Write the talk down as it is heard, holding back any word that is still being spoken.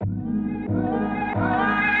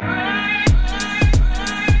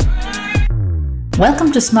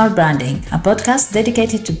Welcome to Smart Branding, a podcast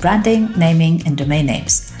dedicated to branding, naming, and domain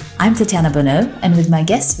names. I'm Tatiana Bonneau, and with my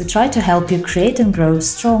guests, we try to help you create and grow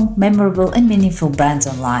strong, memorable, and meaningful brands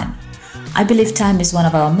online. I believe time is one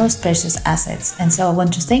of our most precious assets, and so I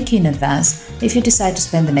want to thank you in advance if you decide to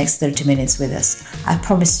spend the next 30 minutes with us. I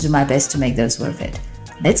promise to do my best to make those worth it.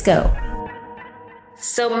 Let's go!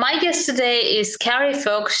 So my guest today is Carrie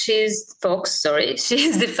Fox. She's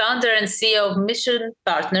the founder and CEO of Mission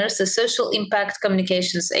Partners, a social impact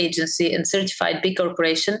communications agency and certified B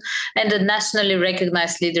Corporation, and a nationally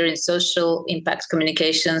recognized leader in social impact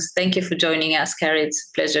communications. Thank you for joining us, Carrie. It's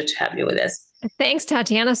a pleasure to have you with us. Thanks,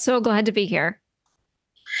 Tatiana. So glad to be here.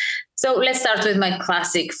 So let's start with my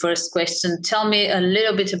classic first question. Tell me a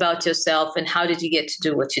little bit about yourself and how did you get to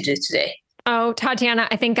do what you do today? Oh, Tatiana,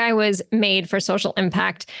 I think I was made for social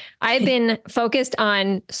impact. I've been focused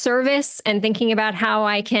on service and thinking about how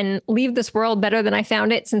I can leave this world better than I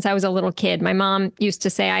found it since I was a little kid. My mom used to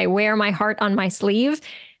say, I wear my heart on my sleeve.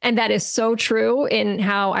 And that is so true in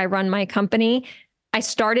how I run my company. I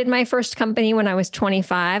started my first company when I was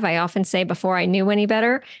 25. I often say before I knew any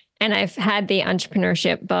better. And I've had the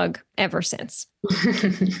entrepreneurship bug ever since.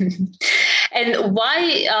 And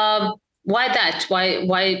why that?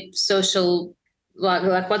 Why social?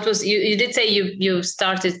 Like what was you did say you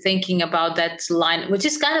started thinking about that line, which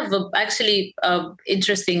is kind of actually a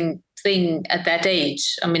interesting thing at that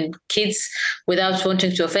age. I mean, kids, without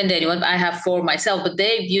wanting to offend anyone, I have 4 myself, but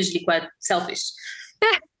they're usually quite selfish.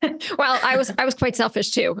 Well, I was quite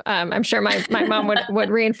selfish too. I'm sure my mom would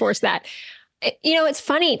reinforce that. You know, it's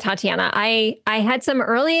funny, Tatiana. I had some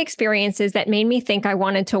early experiences that made me think I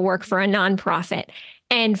wanted to work for a nonprofit.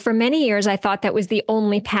 And for many years, I thought that was the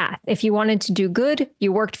only path. If you wanted to do good,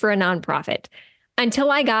 you worked for a nonprofit.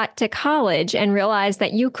 Until I got to college and realized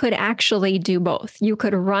that you could actually do both. You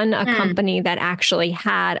could run a company that actually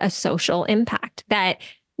had a social impact, that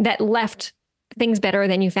left things better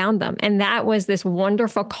than you found them. And that was this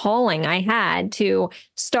wonderful calling I had to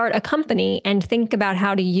start a company and think about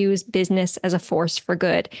how to use business as a force for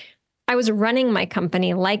good. I was running my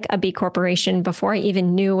company like a B Corporation before I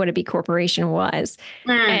even knew what a B Corporation was.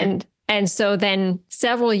 And so then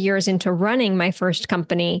several years into running my first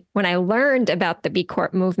company, when I learned about the B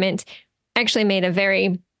Corp movement, I actually made a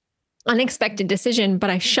very unexpected decision, but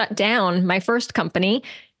I shut down my first company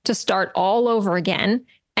to start all over again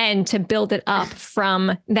and to build it up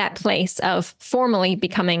from that place of formally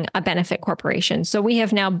becoming a benefit corporation. So we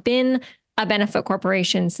have now been a benefit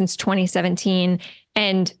corporation since 2017.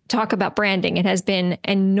 And talk about branding. It has been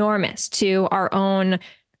enormous to our own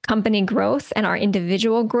company growth and our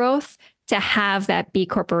individual growth to have that B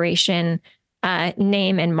Corporation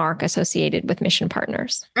name and mark associated with Mission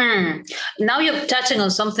Partners. Now you're touching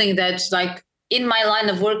on something that's like in my line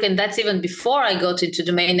of work, and that's even before I got into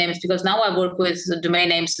domain names, because now I work with domain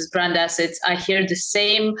names as brand assets. I hear the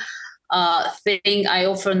same thing I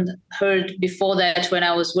often heard before that when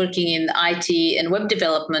I was working in IT and web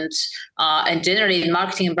development and generally in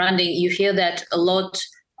marketing and branding. You hear that a lot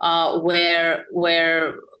where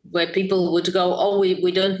people would go, oh,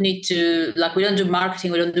 we don't need to, like, we don't do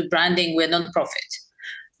marketing, we don't do branding, we're non-profit.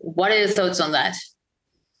 What are your thoughts on that?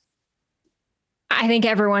 I think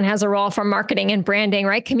everyone has a role for marketing and branding,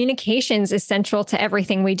 right? Communications is central to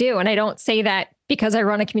everything we do. And I don't say that because I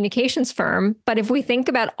run a communications firm, but if we think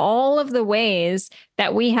about all of the ways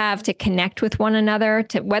that we have to connect with one another,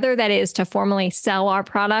 to whether that is to formally sell our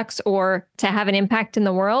products or to have an impact in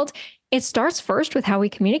the world, it starts first with how we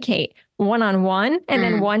communicate one-on-one and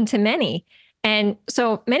then one-to-many. And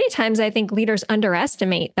so many times I think leaders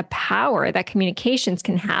underestimate the power that communications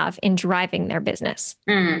can have in driving their business.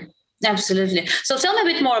 Absolutely. So tell me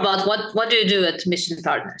a bit more about what do you do at Mission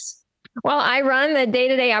Partners? Well, I run the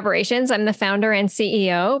day-to-day operations. I'm the founder and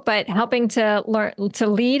CEO, but helping to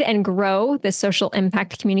lead and grow the social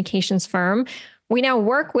impact communications firm. We now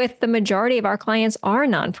work with the majority of our clients are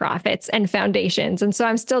nonprofits and foundations. And so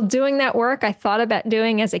I'm still doing that work I thought about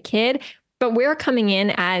doing as a kid, but we're coming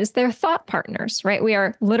in as their thought partners, right? We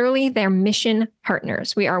are literally their mission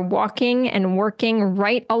partners. We are walking and working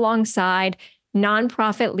right alongside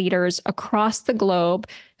nonprofit leaders across the globe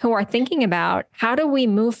who are thinking about how do we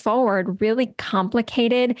move forward really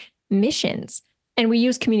complicated missions. And we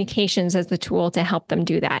use communications as the tool to help them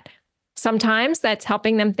do that. Sometimes that's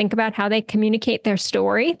helping them think about how they communicate their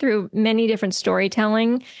story through many different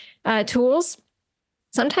storytelling tools.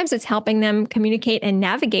 Sometimes it's helping them communicate and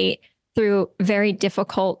navigate through very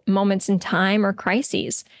difficult moments in time or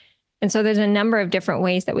crises. And so there's a number of different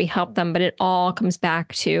ways that we help them, but it all comes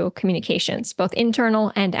back to communications, both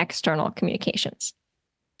internal and external communications.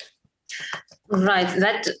 Right.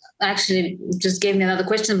 That actually just gave me another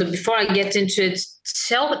question. But before I get into it,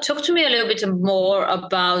 talk to me a little bit more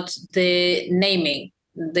about the naming,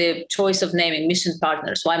 the choice of naming Mission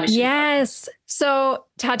Partners. Why Mission Yes. Partners? So,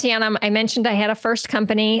 Tatiana, I mentioned I had a first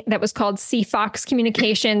company that was called Fox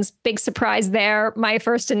Communications. Big surprise there. My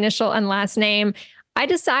first initial and last name. I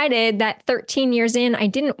decided that 13 years in, I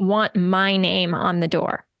didn't want my name on the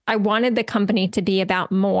door. I wanted the company to be about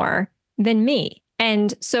more than me.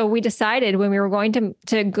 And so we decided when we were going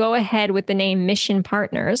to go ahead with the name Mission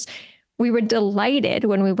Partners, we were delighted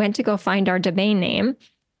when we went to go find our domain name.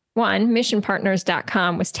 One,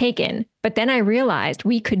 missionpartners.com was taken, but then I realized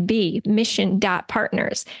we could be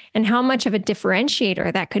mission.partners and how much of a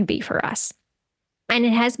differentiator that could be for us. And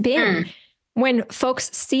it has been. When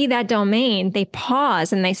folks see that domain, they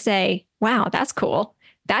pause and they say, wow, that's cool.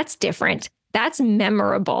 That's different. That's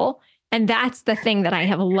memorable. And that's the thing that I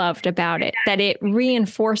have loved about it, that it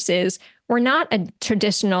reinforces we're not a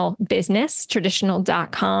traditional business,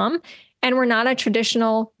 traditional.com, and we're not a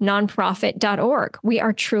traditional nonprofit.org. We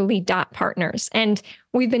are truly .partners. And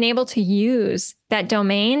we've been able to use that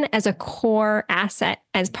domain as a core asset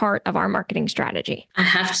as part of our marketing strategy. I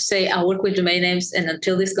have to say, I work with domain names, and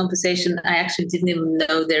until this conversation, I actually didn't even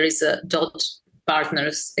know there is a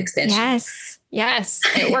 .partners extension. Yes,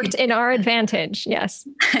 it worked in our advantage. Yes,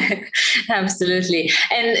 absolutely.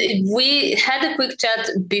 And we had a quick chat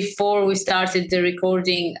before we started the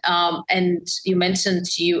recording. And you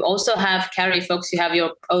mentioned you also have Carrie Fox. You have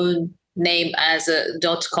your own name as a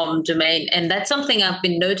 .com domain, and that's something I've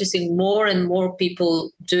been noticing more and more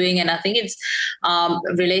people doing. And I think it's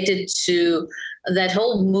related to that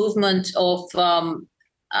whole movement of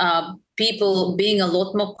people being a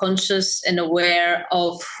lot more conscious and aware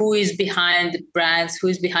of who is behind the brands, who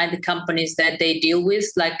is behind the companies that they deal with.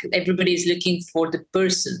 Like, everybody is looking for the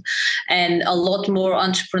person, and a lot more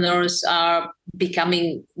entrepreneurs are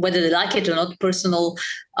becoming, whether they like it or not, personal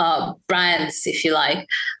brands, if you like.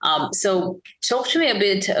 So talk to me a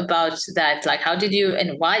bit about that. Like, how did you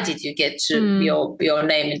and why did you get to your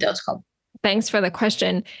name in .com? Thanks for the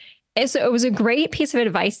question. So it was a great piece of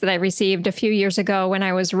advice that I received a few years ago when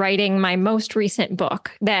I was writing my most recent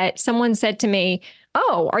book, that someone said to me,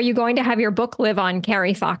 oh, are you going to have your book live on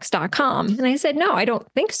carriefox.com? And I said, no, I don't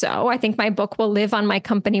think so. I think my book will live on my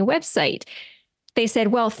company website. They said,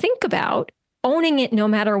 well, think about owning it no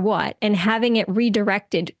matter what and having it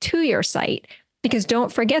redirected to your site, because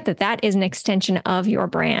don't forget that that is an extension of your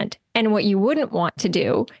brand. And what you wouldn't want to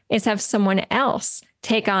do is have someone else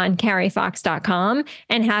take on carriefox.com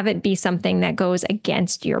and have it be something that goes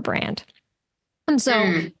against your brand. And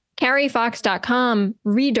so carriefox.com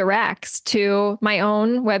redirects to my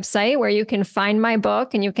own website where you can find my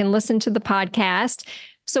book and you can listen to the podcast.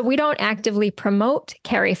 So we don't actively promote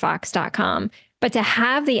carriefox.com, but to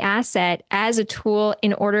have the asset as a tool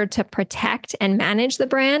in order to protect and manage the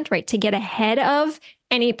brand, right, to get ahead of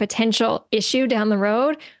any potential issue down the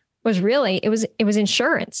road, was really, it was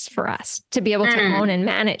insurance for us to be able to own and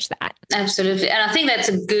manage that. Absolutely. And I think that's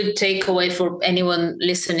a good takeaway for anyone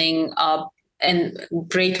listening, and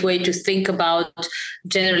great way to think about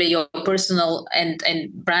generally your personal and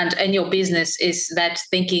brand and your business is that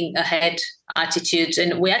thinking ahead attitude.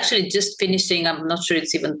 And we're actually just finishing, I'm not sure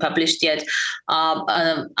it's even published yet,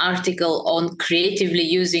 an article on creatively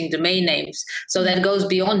using domain names. So that goes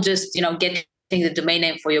beyond just, getting the domain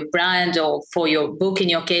name for your brand or for your book in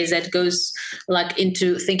your case. That goes like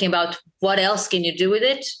into thinking about what else can you do with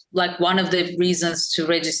it. Like, one of the reasons to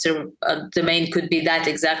register a domain could be that,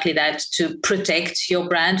 exactly that, to protect your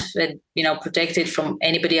brand and protect it from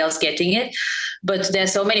anybody else getting it. But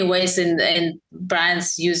there's so many ways in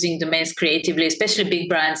brands using domains creatively, especially big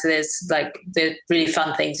brands. There's really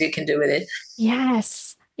fun things you can do with it.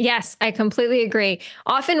 Yes, I completely agree.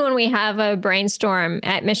 Often when we have a brainstorm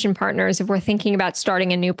at Mission Partners, if we're thinking about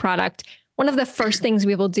starting a new product, one of the first things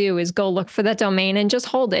we will do is go look for that domain and just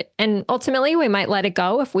hold it. And ultimately, we might let it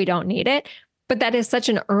go if we don't need it. But that is such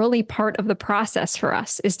an early part of the process for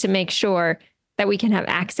us, is to make sure that we can have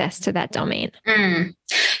access to that domain.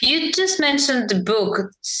 You just mentioned the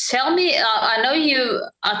book. Tell me,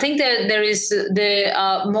 I think there is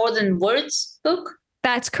the More Than Words book.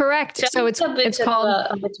 That's correct. So it's called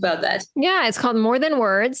a bit about that. Yeah, it's called More Than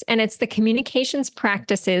Words, and it's the communications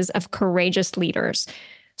practices of courageous leaders.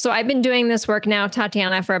 So I've been doing this work now,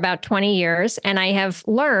 Tatiana, for about 20 years, and I have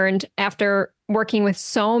learned, after working with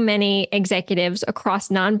so many executives across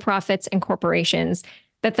nonprofits and corporations,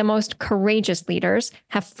 that the most courageous leaders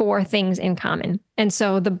have 4 things in common. And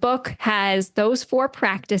so the book has those 4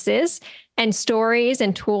 practices and stories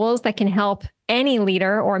and tools that can help any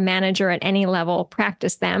leader or manager at any level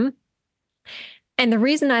practice them. And the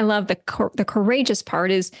reason I love the courageous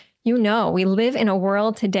part is, we live in a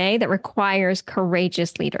world today that requires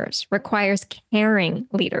courageous leaders, requires caring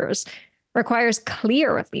leaders, requires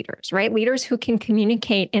clear leaders, right? Leaders who can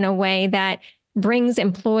communicate in a way that brings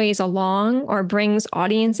employees along or brings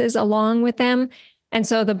audiences along with them. And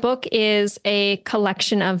so the book is a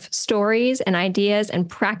collection of stories and ideas and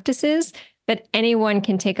practices that anyone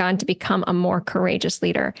can take on to become a more courageous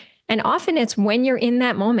leader. And often it's when you're in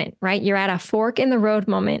that moment, right? You're at a fork in the road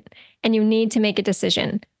moment and you need to make a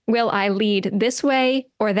decision. Will I lead this way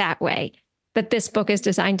or that way? That this book is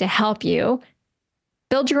designed to help you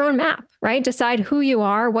build your own map, right? Decide who you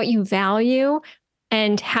are, what you value,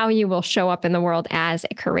 and how you will show up in the world as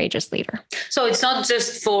a courageous leader. So it's not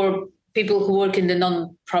just for people who work in the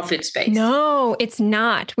nonprofit space. No, it's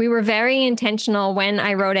not. We were very intentional when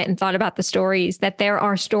I wrote it and thought about the stories, that there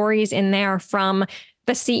are stories in there from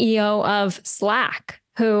the CEO of Slack,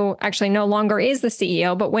 who actually no longer is the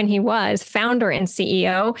CEO, but when he was founder and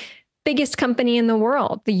CEO, biggest company in the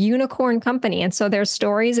world, the unicorn company. And so there's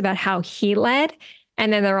stories about how he led.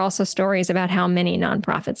 And then there are also stories about how many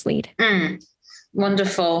nonprofits lead.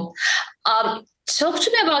 Wonderful. Talk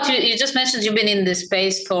to me about you. You just mentioned you've been in this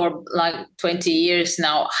space for like 20 years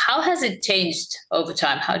now. How has it changed over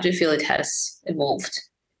time? How do you feel it has evolved?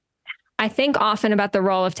 I think often about the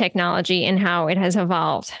role of technology and how it has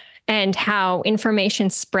evolved and how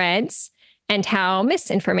information spreads and how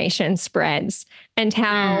misinformation spreads and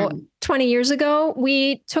how 20 years ago,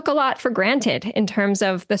 we took a lot for granted in terms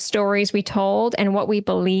of the stories we told and what we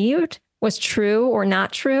believed was true or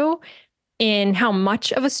not true, in how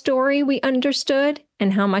much of a story we understood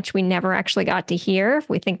and how much we never actually got to hear. If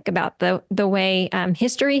we think about the way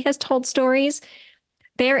history has told stories,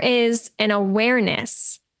 there is an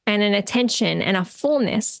awareness and an attention and a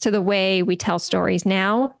fullness to the way we tell stories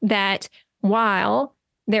now that, while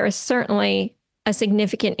there is certainly a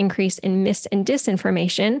significant increase in mis and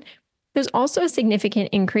disinformation, there's also a significant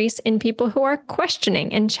increase in people who are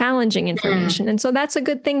questioning and challenging information. And so that's a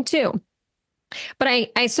good thing too. But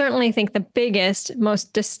I certainly think the biggest,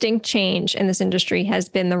 most distinct change in this industry has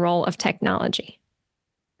been the role of technology.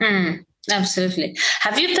 Absolutely.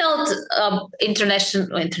 Have you felt international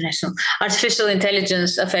artificial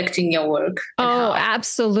intelligence affecting your work? Oh,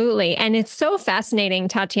 absolutely. And it's so fascinating,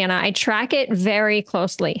 Tatiana. I track it very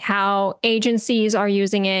closely, how agencies are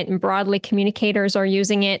using it and broadly communicators are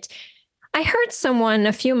using it. I heard someone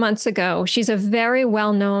a few months ago, she's a very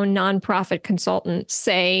well-known nonprofit consultant,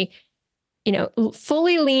 say,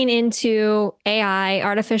 fully lean into AI,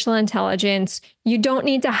 artificial intelligence. You don't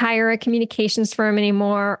need to hire a communications firm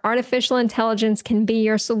anymore. Artificial intelligence can be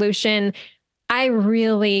your solution. I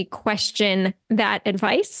really question that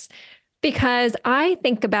advice because I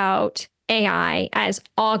think about AI as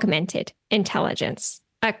augmented intelligence,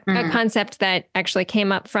 a concept that actually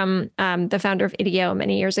came up from the founder of IDEO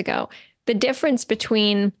many years ago. The difference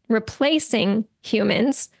between replacing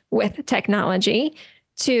humans with technology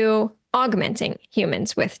to augmenting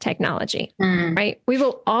humans with technology, right? We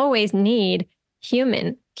will always need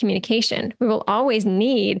human communication. We will always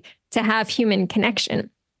need to have human connection.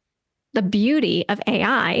 The beauty of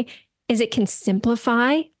AI is it can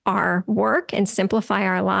simplify our work and simplify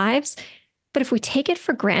our lives. But if we take it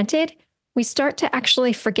for granted, we start to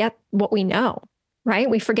actually forget what we know, right?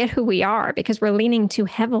 We forget who we are because we're leaning too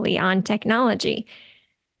heavily on technology.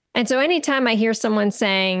 And so anytime I hear someone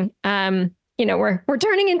saying, we're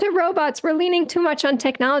turning into robots, we're leaning too much on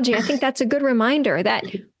technology, I think that's a good reminder that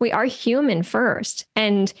we are human first.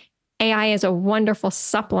 And AI is a wonderful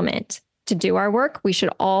supplement to do our work. We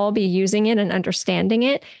should all be using it and understanding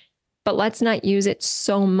it, but let's not use it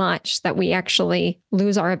so much that we actually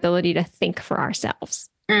lose our ability to think for ourselves.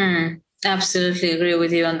 Absolutely agree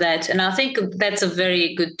with you on that. And I think that's a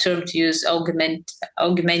very good term to use,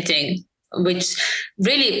 augmenting, which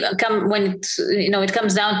really it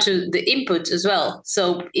comes down to the input as well.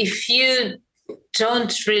 So if you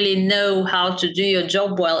don't really know how to do your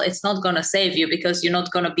job well, it's not going to save you because you're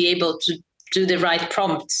not going to be able to do the right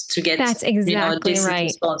prompts to get that's exactly a right.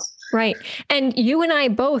 response. Right. And you and I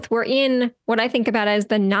both were in what I think about as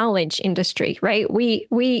the knowledge industry, right? We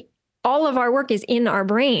all of our work is in our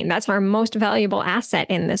brain. That's our most valuable asset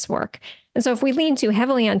in this work. And so if we lean too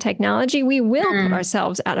heavily on technology, we will put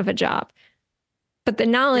ourselves out of a job. But the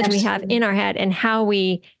knowledge we have in our head and how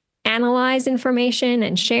we analyze information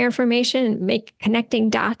and share information and make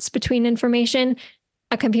connecting dots between information,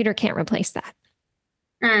 a computer can't replace that.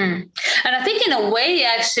 And I think in a way,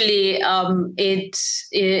 actually,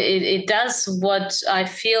 it does what I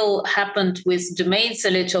feel happened with domains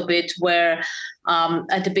a little bit, where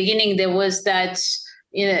at the beginning there was that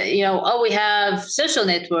oh, we have social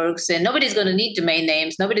networks and nobody's going to need domain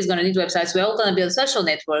names. Nobody's going to need websites. We're all going to build social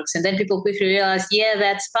networks. And then people quickly realize, yeah,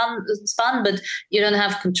 that's fun. It's fun, but you don't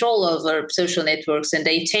have control over social networks and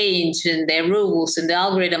they change and their rules and the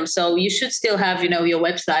algorithm. So you should still have, your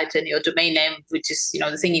website and your domain name, which is,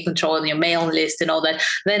 the thing you control on your mail list and all that.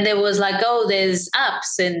 Then there was like, oh, there's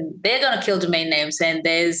apps and they're going to kill domain names. And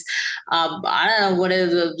there's, I don't know, what are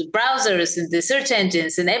the browsers and the search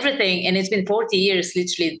engines and everything. And it's been 40 years.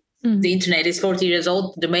 Literally, the internet is 40 years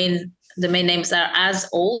old. Domain names are as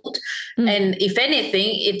old. And if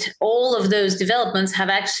anything, all of those developments have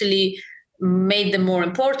actually made them more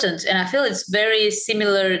important. And I feel it's very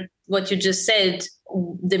similar what you just said.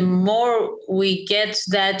 The more we get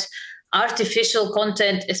that artificial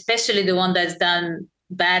content, especially the one that's done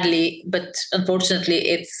badly, but unfortunately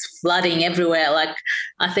it's flooding everywhere. Like,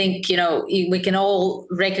 I think, we can all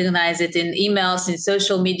recognize it in emails, in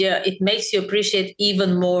social media. It makes you appreciate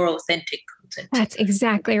even more authentic content. That's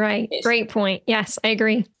exactly right. Yes. Great point. Yes, I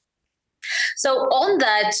agree. So on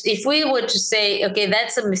that, if we were to say, okay,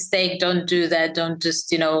 that's a mistake, don't do that. Don't just,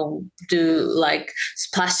 do like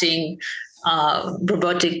splashing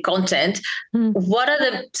robotic content. What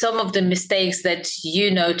are some of the mistakes that you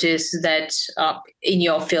notice that in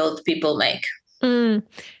your field people make?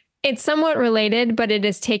 It's somewhat related, but it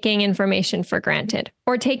is taking information for granted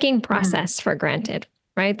or taking process for granted,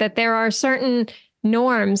 right? That there are certain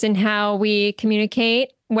norms in how we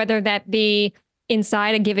communicate, whether that be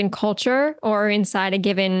inside a given culture or inside a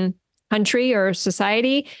given country or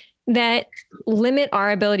society, that limit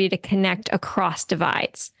our ability to connect across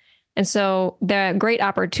divides. And so the great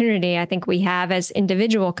opportunity I think we have as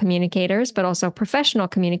individual communicators, but also professional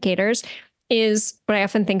communicators, is what I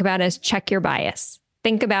often think about as check your bias.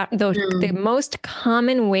 Think about the most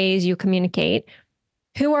common ways you communicate.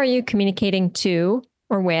 Who are you communicating to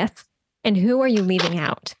or with? And who are you leaving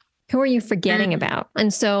out? Who are you forgetting about?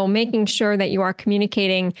 And so making sure that you are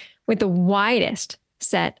communicating with the widest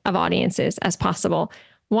set of audiences as possible.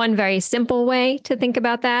 One very simple way to think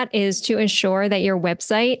about that is to ensure that your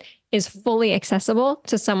website is fully accessible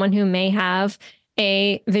to someone who may have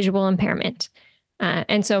a visual impairment.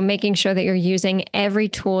 And so making sure that you're using every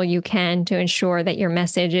tool you can to ensure that your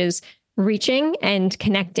message is reaching and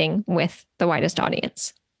connecting with the widest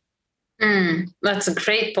audience. That's a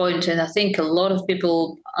great point. And I think a lot of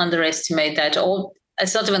people underestimate that. Or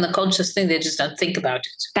it's not even a conscious thing. They just don't think about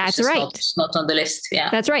it. That's right. It's not on the list.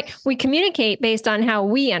 Yeah, that's right. We communicate based on how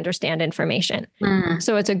we understand information.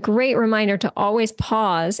 So it's a great reminder to always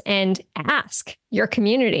pause and ask your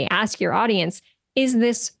community, ask your audience, is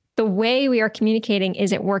this the way we are communicating?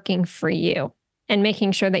 Is it working for you? And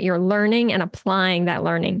making sure that you're learning and applying that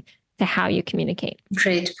learning to how you communicate.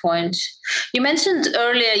 Great point. You mentioned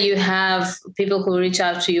earlier you have people who reach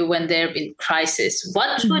out to you when they're in crisis.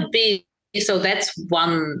 What would be, so that's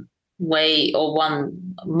one way or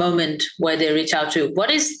one moment where they reach out to you.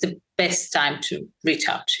 What is the best time to reach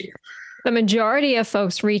out to you? The majority of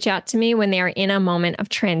folks reach out to me when they are in a moment of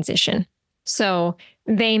transition. So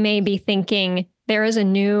they may be thinking, there is a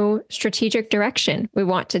new strategic direction we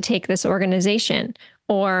want to take this organization,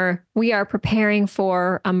 or we are preparing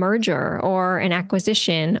for a merger or an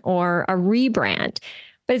acquisition or a rebrand.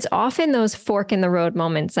 But it's often those fork in the road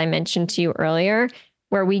moments I mentioned to you earlier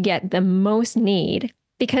where we get the most need,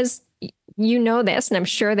 because you know this, and I'm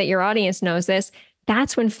sure that your audience knows this,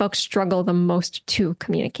 that's when folks struggle the most to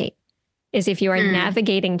communicate, is if you are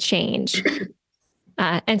navigating change.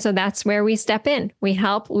 And so that's where we step in. We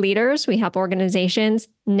help leaders, we help organizations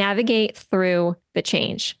navigate through the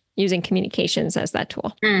change using communications as that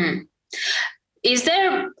tool. Is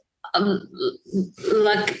there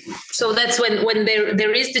so that's when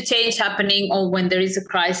there is the change happening, or when there is a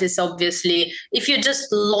crisis, obviously. If you're just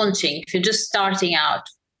launching, if you're just starting out,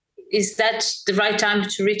 is that the right time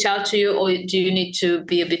to reach out to you, or do you need to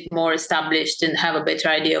be a bit more established and have a better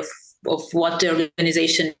idea of what the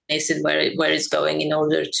organization is and where it's going in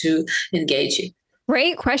order to engage you?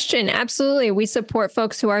 Great question. Absolutely. We support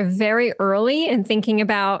folks who are very early in thinking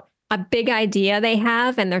about a big idea they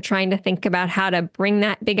have, and they're trying to think about how to bring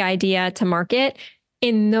that big idea to market.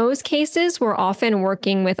 In those cases, we're often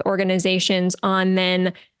working with organizations on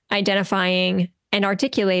then identifying and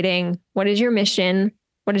articulating what is your mission,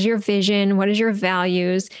 what is your vision, what is your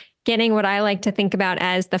values, getting what I like to think about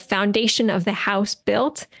as the foundation of the house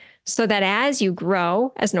built, so that as you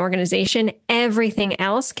grow as an organization, everything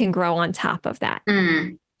else can grow on top of that.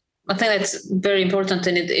 I think that's very important.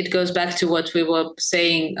 And it goes back to what we were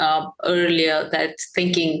saying earlier, that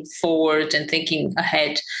thinking forward and thinking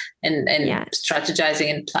ahead and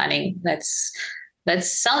strategizing and planning, that's That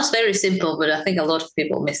sounds very simple, but I think a lot of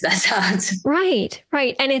people miss that out. Right,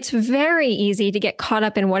 right. And it's very easy to get caught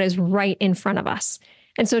up in what is right in front of us.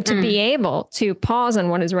 And so to be able to pause on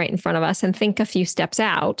what is right in front of us and think a few steps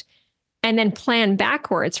out and then plan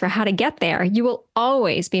backwards for how to get there, you will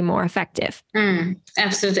always be more effective.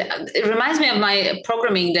 Absolutely. It reminds me of my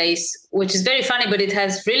programming days, which is very funny, but it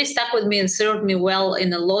has really stuck with me and served me well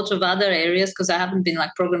in a lot of other areas because I haven't been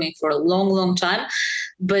like programming for a long, long time.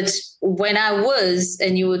 But when I was,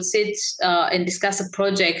 and you would sit and discuss a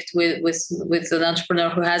project with an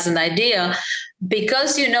entrepreneur who has an idea,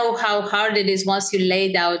 because you know how hard it is once you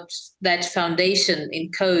laid out that foundation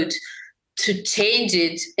in code to change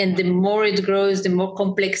it, and the more it grows, the more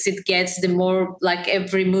complex it gets, the more like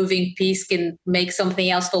every moving piece can make something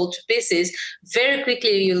else fall to pieces. Very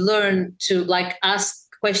quickly you learn to like ask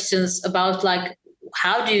questions about like,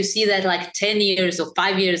 how do you see that like 10 years or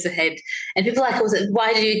 5 years ahead? And people are like,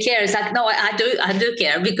 why do you care? It's like, no, I do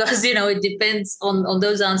care, because, you know, it depends on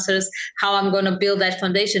those answers, how I'm going to build that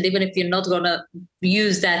foundation, even if you're not going to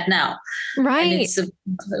use that now. Right.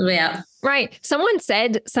 Yeah. Right. Someone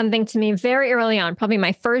said something to me very early on, probably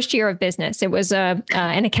my first year of business. It was an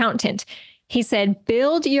accountant. He said,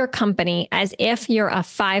 build your company as if you're a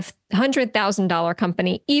 $500,000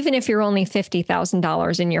 company, even if you're only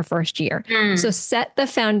 $50,000 in your first year. So set the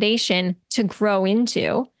foundation to grow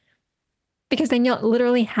into, because then you'll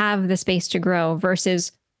literally have the space to grow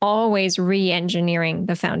versus always re-engineering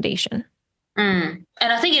the foundation. And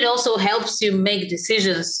I think it also helps you make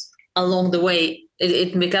decisions along the way.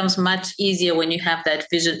 It becomes much easier when you have that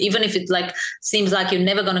vision, even if it like seems like you're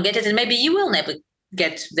never going to get it, and maybe you will never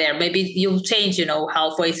get there. Maybe you'll change, you know,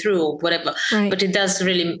 halfway through or whatever. Right. But it does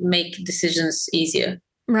really make decisions easier.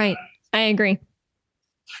 Right. I agree.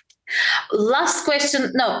 Last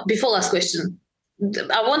question. No, before last question.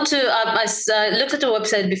 I want to, I looked at the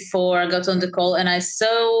website before I got on the call, and I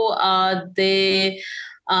saw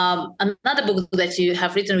another book that you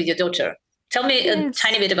have written with your daughter. Tell me a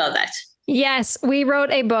tiny bit about that. Yes, we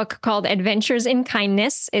wrote a book called Adventures in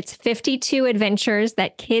Kindness. It's 52 adventures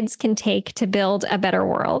that kids can take to build a better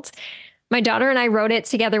world. My daughter and I wrote it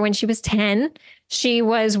together when she was 10. She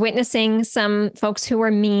was witnessing some folks who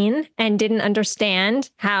were mean and didn't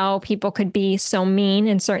understand how people could be so mean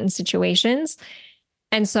in certain situations.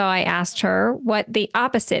 And so I asked her what the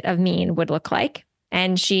opposite of mean would look like.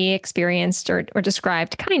 And she experienced or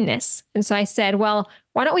described kindness. And so I said, well,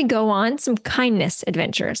 why don't we go on some kindness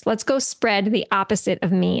adventures? Let's go spread the opposite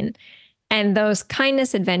of mean. And those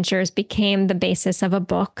kindness adventures became the basis of a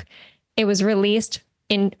book. It was released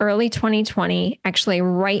in early 2020, actually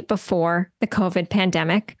right before the COVID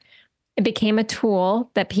pandemic. It became a tool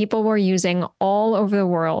that people were using all over the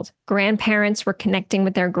world. Grandparents were connecting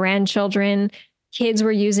with their grandchildren. Kids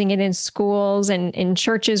were using it in schools, and in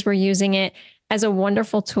churches were using it as a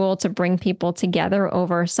wonderful tool to bring people together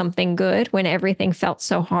over something good when everything felt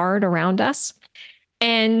so hard around us.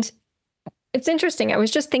 And it's interesting. I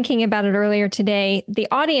was just thinking about it earlier today. The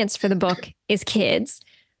audience for the book is kids,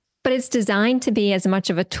 but it's designed to be as much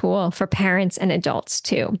of a tool for parents and adults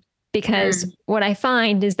too. Because what I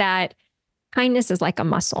find is that kindness is like a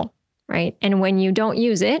muscle, right? And when you don't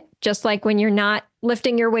use it, just like when you're not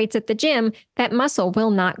lifting your weights at the gym, that muscle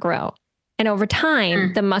will not grow. And over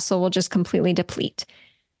time, the muscle will just completely deplete.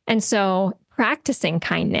 And so practicing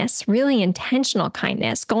kindness, really intentional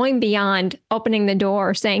kindness, going beyond opening the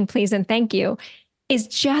door, saying please and thank you, is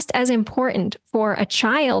just as important for a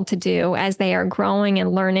child to do as they are growing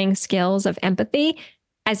and learning skills of empathy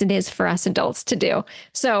as it is for us adults to do.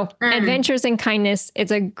 So Adventures in Kindness,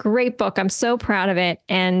 it's a great book. I'm so proud of it.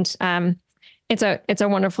 And it's a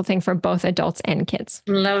wonderful thing for both adults and kids.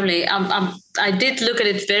 Lovely. I did look at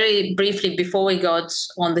it very briefly before we got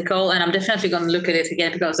on the call, and I'm definitely going to look at it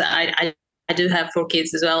again because I do have 4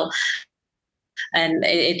 kids as well, and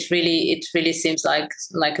it really seems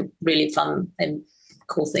like a really fun and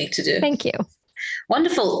cool thing to do. Thank you.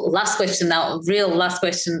 Wonderful. Last question now, real last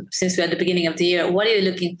question, since we're at the beginning of the year. What are you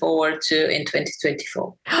looking forward to in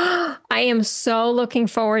 2024? I am so looking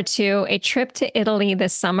forward to a trip to Italy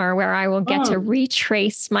this summer where I will get to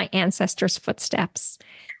retrace my ancestors' footsteps.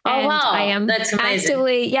 Oh, wow. I am That's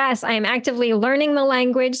amazing. I am actively learning the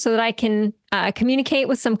language so that I can communicate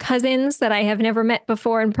with some cousins that I have never met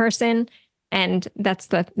before in person. And that's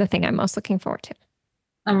the thing I'm most looking forward to.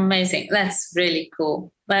 Amazing. That's really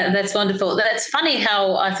cool. That's wonderful. That's funny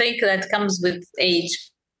how I think that comes with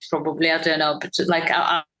age, probably. I don't know. But like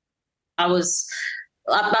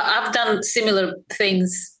I've done similar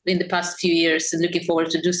things in the past few years and looking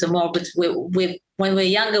forward to do some more. But when we're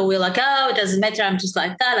younger, we're like, oh, it doesn't matter. I'm just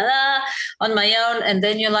like, da, da, da, on my own. And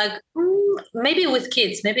then you're like, maybe with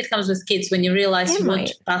kids, maybe it comes with kids when you realize you want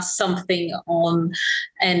to pass something on,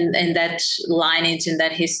 and that lineage and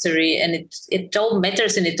that history, and it all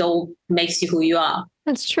matters and it all makes you who you are.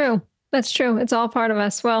 That's true. That's true. It's all part of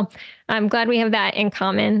us. Well, I'm glad we have that in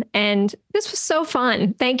common. And this was so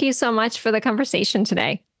fun. Thank you so much for the conversation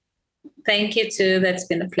today. Thank you too. That's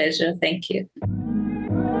been a pleasure. Thank you.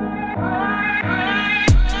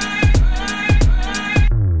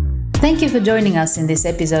 Thank you for joining us in this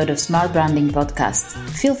episode of Smart Branding Podcast.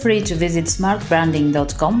 Feel free to visit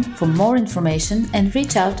smartbranding.com for more information and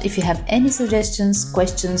reach out if you have any suggestions,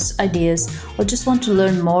 questions, ideas, or just want to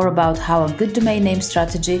learn more about how a good domain name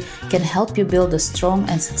strategy can help you build a strong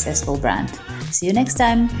and successful brand. See you next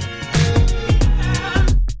time.